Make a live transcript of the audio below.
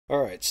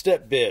Alright,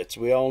 step bits.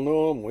 We all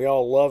know them, we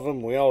all love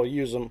them, we all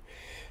use them.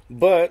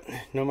 But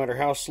no matter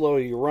how slow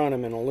you run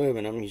them in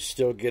aluminum, you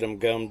still get them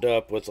gummed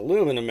up with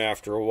aluminum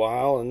after a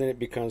while, and then it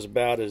becomes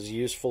about as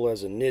useful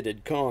as a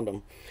knitted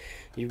condom.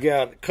 You've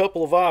got a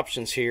couple of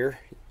options here.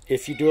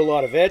 If you do a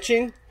lot of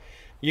etching,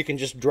 you can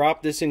just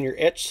drop this in your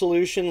etch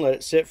solution, let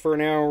it sit for an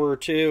hour or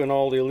two, and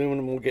all the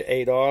aluminum will get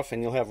ate off,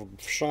 and you'll have a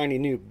shiny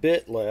new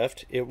bit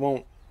left. It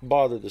won't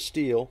bother the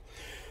steel.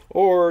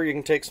 Or you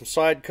can take some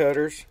side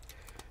cutters,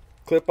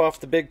 clip off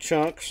the big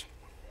chunks,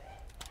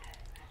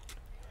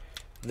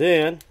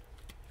 then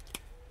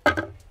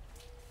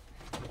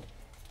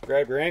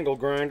grab your angle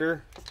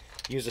grinder,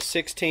 use a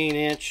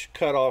 16-inch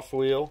cutoff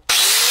wheel,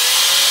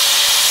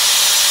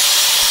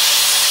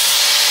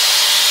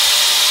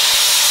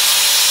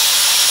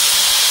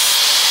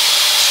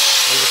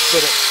 and just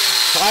put it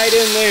tight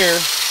in there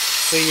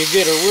so you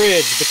get a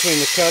ridge between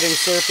the cutting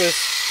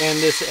surface and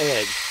this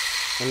edge,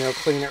 and they'll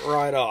clean it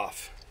right off.